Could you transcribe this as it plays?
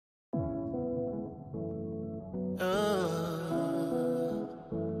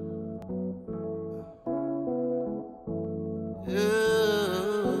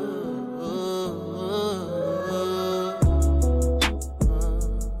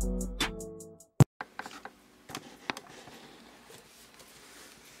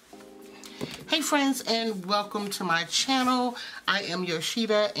Hey friends, and welcome to my channel. I am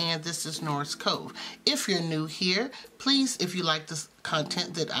Yoshida and this is Noras Cove. If you're new here, please, if you like this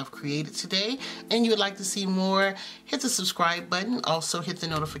content that I've created today and you would like to see more, hit the subscribe button. Also hit the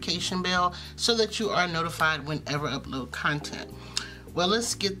notification bell so that you are notified whenever I upload content. Well,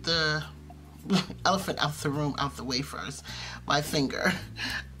 let's get the elephant out the room, out the way first. My finger.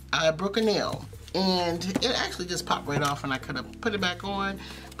 I broke a nail and it actually just popped right off, and I could have put it back on,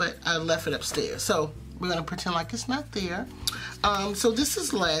 but I left it upstairs. So we're gonna pretend like it's not there. So this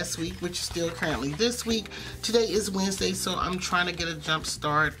is last week, which is still currently this week. Today is Wednesday, so I'm trying to get a jump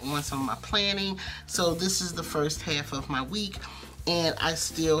start on some of my planning. So this is the first half of my week, and I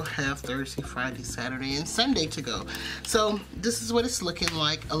still have Thursday, Friday, Saturday, and Sunday to go. So this is what it's looking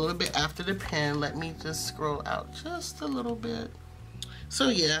like a little bit after the pen. Let me just scroll out just a little bit. So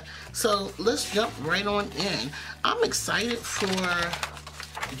yeah, so let's jump right on in. I'm excited for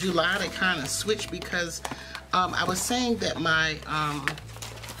July to kind of switch because I was saying that my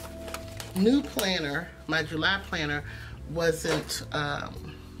new planner, my July planner, wasn't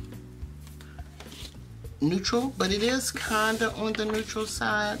neutral, but it is kind of on the neutral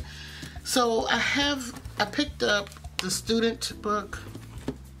side. So I picked up the student book,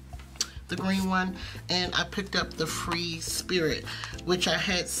 the green one, and I picked up the Free Spirit, which I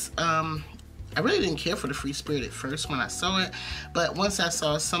had, I really didn't care for the Free Spirit at first when I saw it, but once I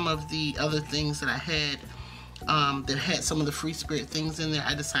saw some of the other things that I had that had some of the Free Spirit things in there,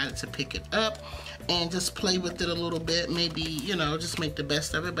 I decided to pick it up and just play with it a little bit, maybe, you know, just make the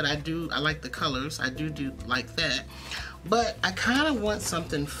best of it. But I like the colors, I do like that, but I kind of want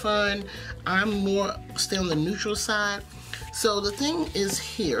something fun. I'm more stay on the neutral side. So the thing is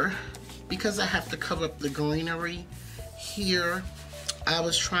here, because I have to cover up the greenery here, I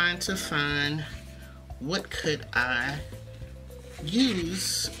was trying to find what could I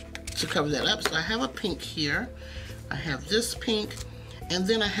use to cover that up. So I have a pink here, I have this pink, and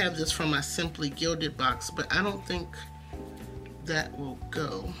then I have this from my Simply Gilded box, but I don't think that will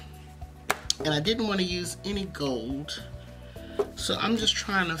go. And I didn't want to use any gold, so I'm just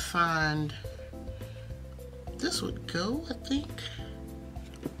trying to find, this would go, I think.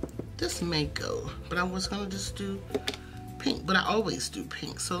 This may go, but I was gonna just do pink, but I always do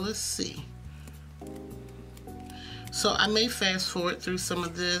pink, so let's see. So I may fast forward through some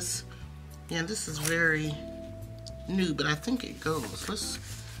of this. Yeah, this is very new, but I think it goes. Let's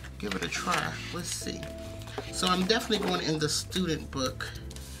give it a try. Let's see. So I'm definitely going in the student book,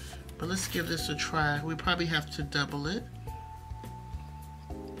 but let's give this a try. We probably have to double it.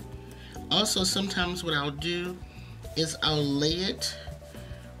 Also, sometimes what I'll do is I'll lay it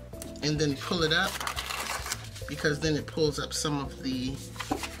and then pull it up, because then it pulls up some of the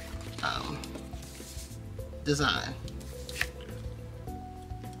design.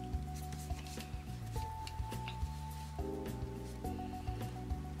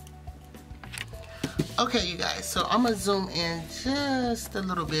 Okay, you guys, so I'm gonna zoom in just a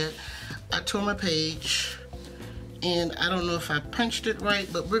little bit. I tore my page, and I don't know if I punched it right,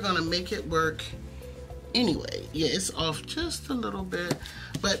 but we're gonna make it work anyway. Yeah, it's off just a little bit,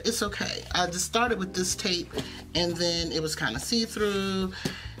 but it's okay. I just started with this tape, and then it was kind of see-through,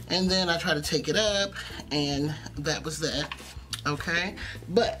 and then I tried to take it up, and that was that. Okay,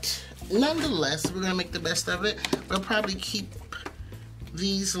 but nonetheless, we're gonna make the best of it. We'll probably keep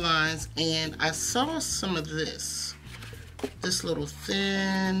these lines, and I saw some of this little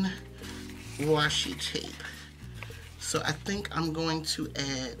thin washi tape, so I think I'm going to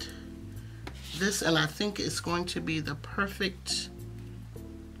add this, and I think it's going to be the perfect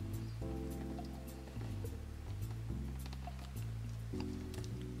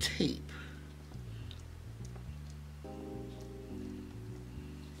tape.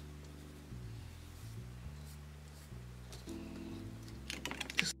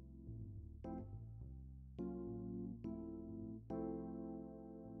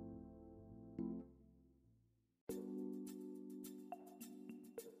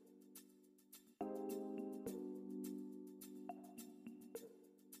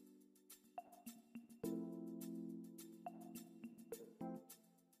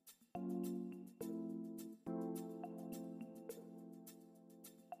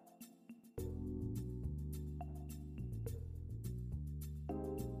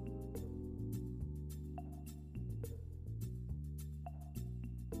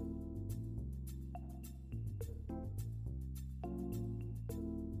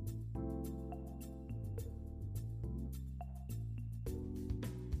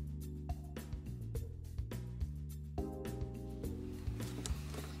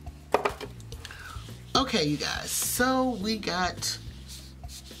 Okay, you guys, so we got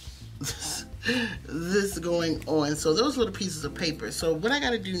this. this going on. So those little pieces of paper. So what I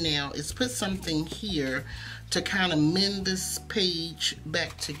got to do now is put something here to kind of mend this page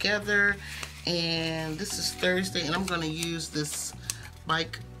back together. And this is Thursday, and I'm going to use this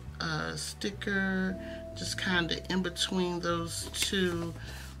bike sticker just kind of in between those two.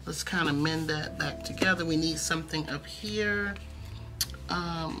 Let's kind of mend that back together. We need something up here.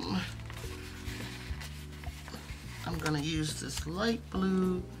 I'm going to use this light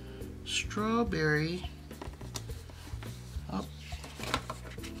blue strawberry. Oh.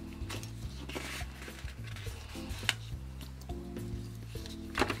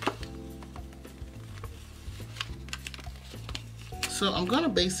 So I'm going to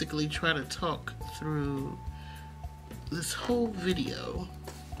basically try to talk through this whole video.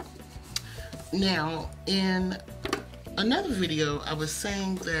 Now, in another video, I was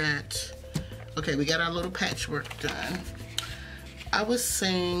saying that, okay, we got our little patchwork done. I was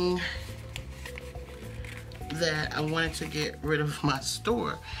saying that I wanted to get rid of my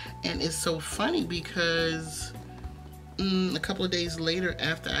store. And it's so funny because a couple of days later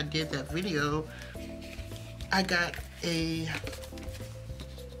after I did that video, I got a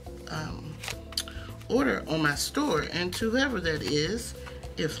order on my store. And to whoever that is,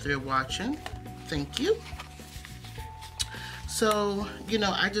 if they're watching, thank you. So, you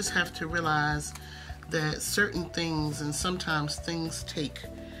know, I just have to realize that certain things, and sometimes things take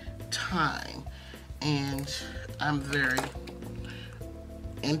time, and I'm very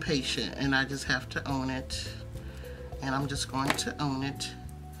impatient, and I just have to own it, and I'm just going to own it.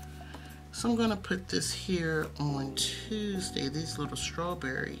 So I'm going to put this here on Tuesday, these little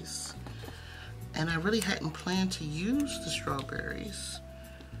strawberries, and I really hadn't planned to use the strawberries,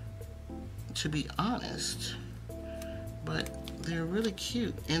 to be honest, but they're really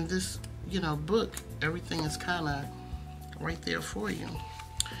cute. In this, you know, book, everything is kind of right there for you.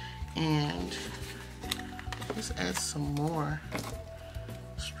 And let's add some more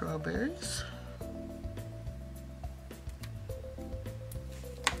strawberries.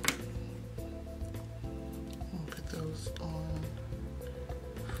 And put those on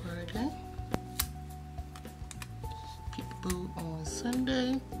Friday. Peekaboo on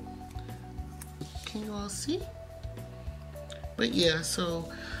Sunday. Can you all see? But yeah, so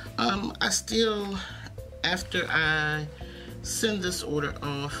I still, after I send this order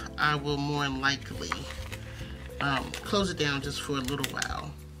off, I will more than likely close it down just for a little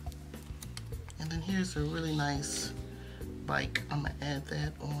while. And then here's a really nice bike. I'm gonna add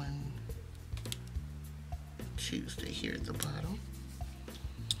that on Tuesday here at the bottom.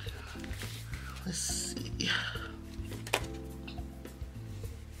 Let's see.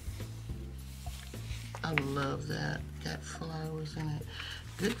 I love that. Got flowers in it.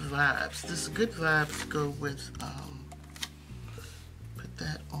 Good vibes. This good vibes go with, put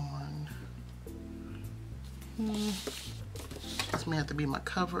that on. This may have to be my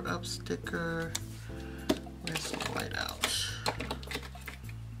cover up sticker. Where's my white out?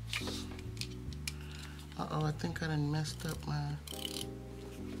 Uh-oh, I think I done messed up my...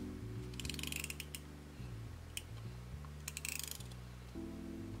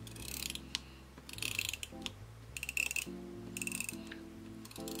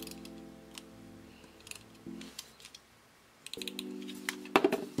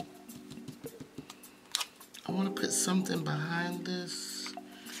 I want to put something behind this.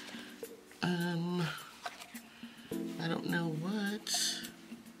 I don't know what.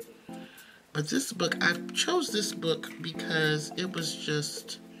 But this book, I chose this book because it was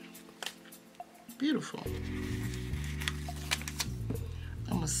just beautiful.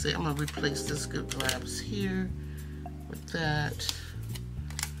 I'm gonna replace this Good Vibes here with that.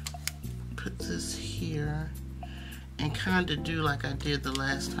 Put this here and kind of do like I did the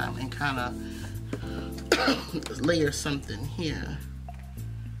last time and kind of layer something here.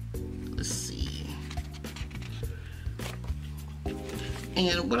 Let's see.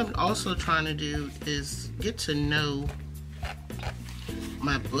 And what I'm also trying to do is get to know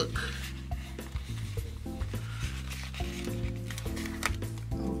my book.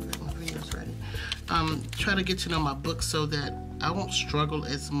 Oh, good, my video's ready. Try to get to know my book so that I won't struggle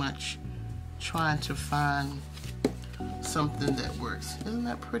as much trying to find something that works. Isn't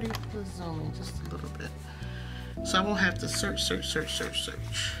that pretty? Let's zoom in just a little bit. So I won't have to search.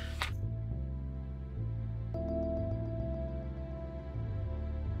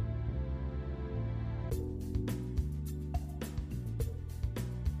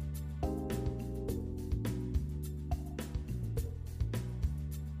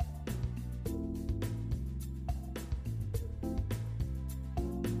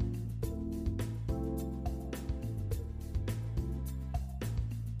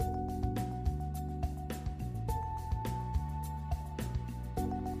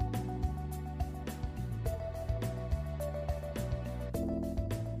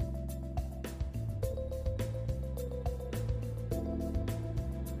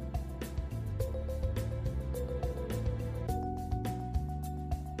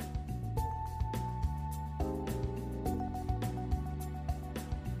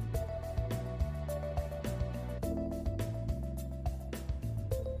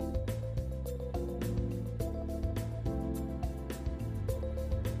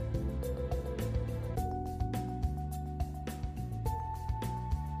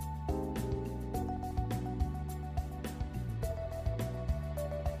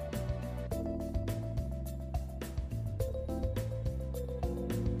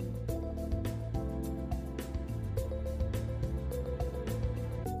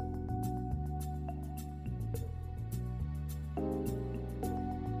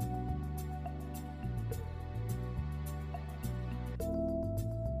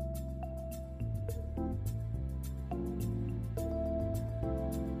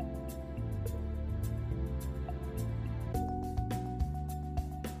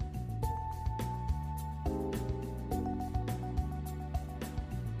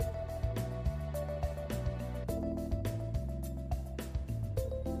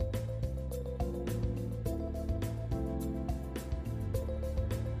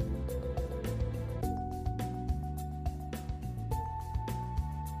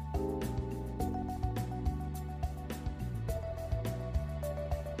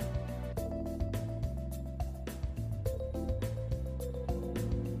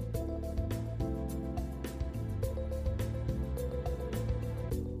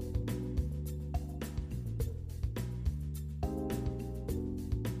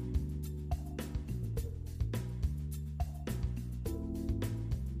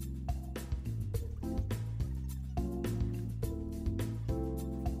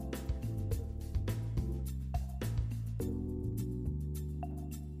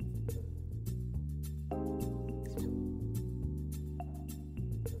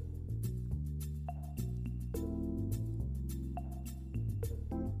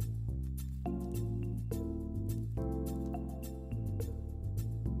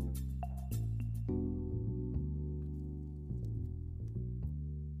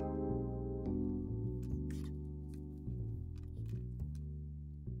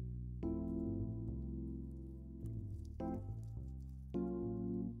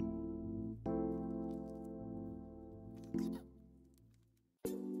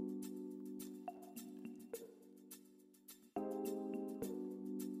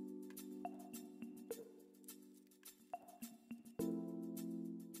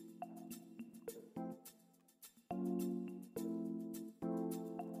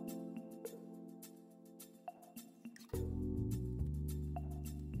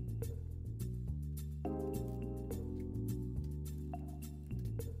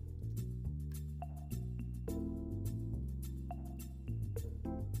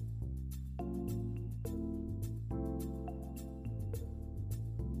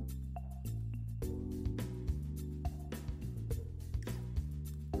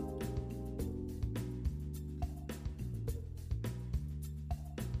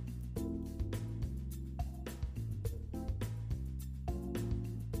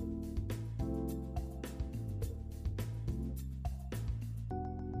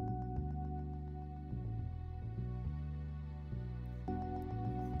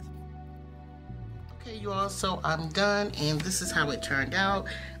 Okay, you all, so I'm done, and this is how it turned out.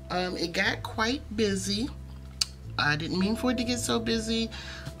 It got quite busy. I didn't mean for it to get so busy,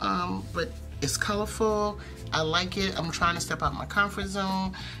 but it's colorful. I like it. I'm trying to step out my comfort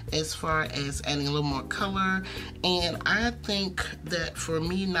zone as far as adding a little more color, and I think that for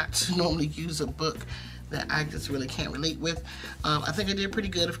me not to normally use a book that I just really can't relate with, I think I did pretty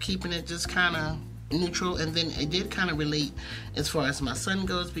good of keeping it just kind of neutral. And then it did kind of relate as far as my son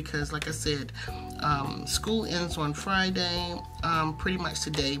goes, because like I said, school ends on Friday. Pretty much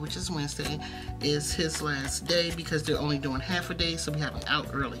today, which is Wednesday, is his last day because they're only doing half a day, so we have an out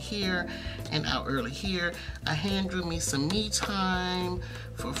early here and out early here. I hand drew me some me time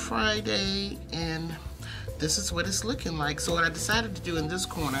for Friday, and this is what it's looking like. So what I decided to do in this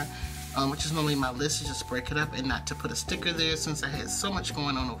corner, which is normally my list, is just break it up and not to put a sticker there, since I had so much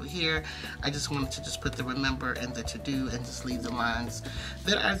going on over here. I just wanted to just put the remember and the to do and just leave the lines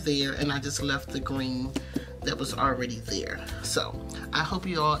that are there, and I just left the green that was already there. So I hope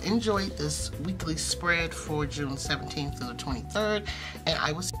you all enjoyed this weekly spread for June 17th through the 23rd, and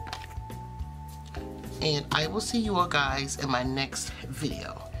I will see you all guys in my next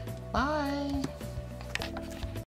video. Bye.